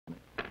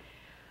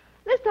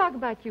just talk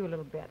about you a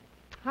little bit.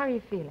 How are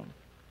you feeling?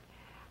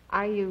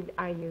 Are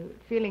you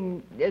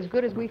feeling as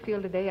good as we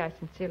feel today? I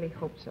sincerely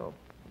hope so.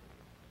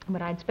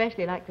 But I'd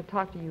especially like to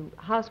talk to you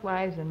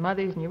housewives and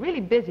mothers and you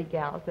really busy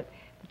gals that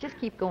just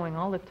keep going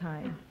all the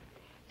time.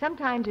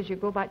 Sometimes as you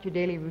go about your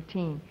daily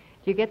routine,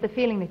 you get the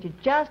feeling that you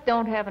just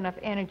don't have enough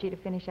energy to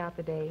finish out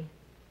the day.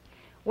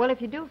 Well,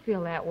 if you do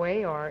feel that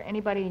way, or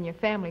anybody in your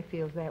family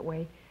feels that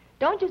way,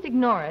 don't just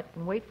ignore it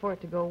and wait for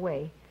it to go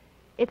away.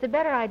 It's a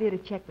better idea to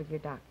check with your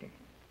doctor.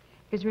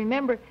 Because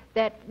remember,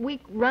 that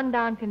weak,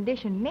 run-down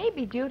condition may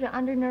be due to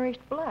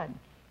undernourished blood.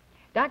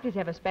 Doctors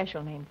have a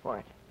special name for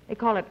it. They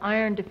call it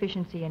iron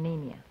deficiency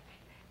anemia.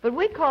 But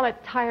we call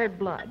it tired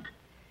blood.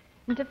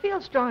 And to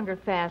feel stronger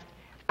fast,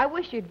 I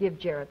wish you'd give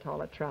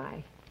Geritol a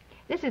try.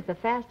 This is the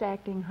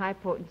fast-acting,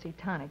 high-potency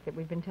tonic that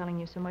we've been telling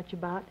you so much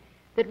about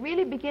that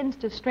really begins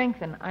to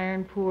strengthen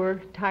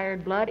iron-poor,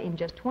 tired blood in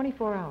just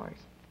 24 hours.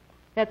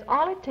 That's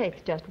all it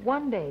takes, just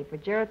one day, for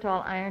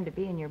Geritol iron to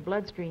be in your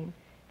bloodstream,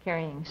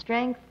 carrying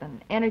strength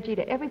and energy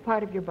to every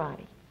part of your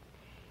body.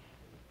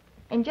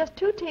 And just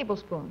 2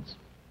 tablespoons,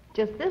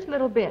 just this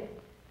little bit,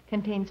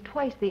 contains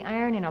twice the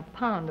iron in a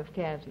pound of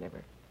calf's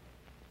liver.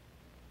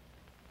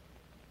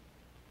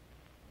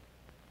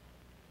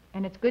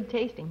 And it's good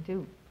tasting,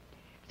 too.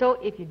 So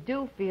if you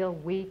do feel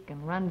weak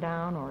and run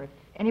down, or if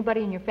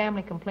anybody in your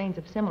family complains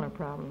of similar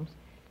problems,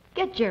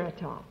 get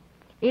Geritol,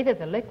 either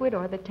the liquid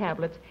or the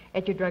tablets,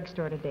 at your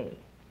drugstore today.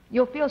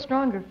 You'll feel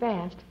stronger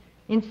fast.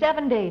 In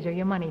 7 days or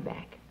your money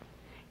back.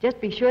 Just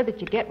be sure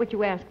that you get what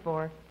you ask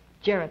for,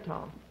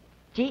 Geritol.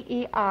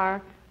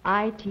 Geritol.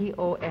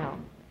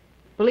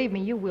 Believe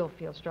me, you will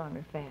feel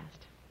stronger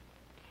fast.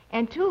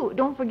 And 2,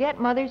 don't forget,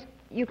 mothers,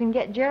 you can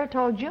get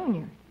Geritol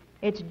Junior.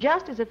 It's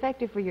just as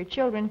effective for your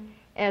children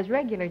as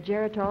regular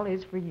Geritol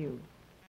is for you.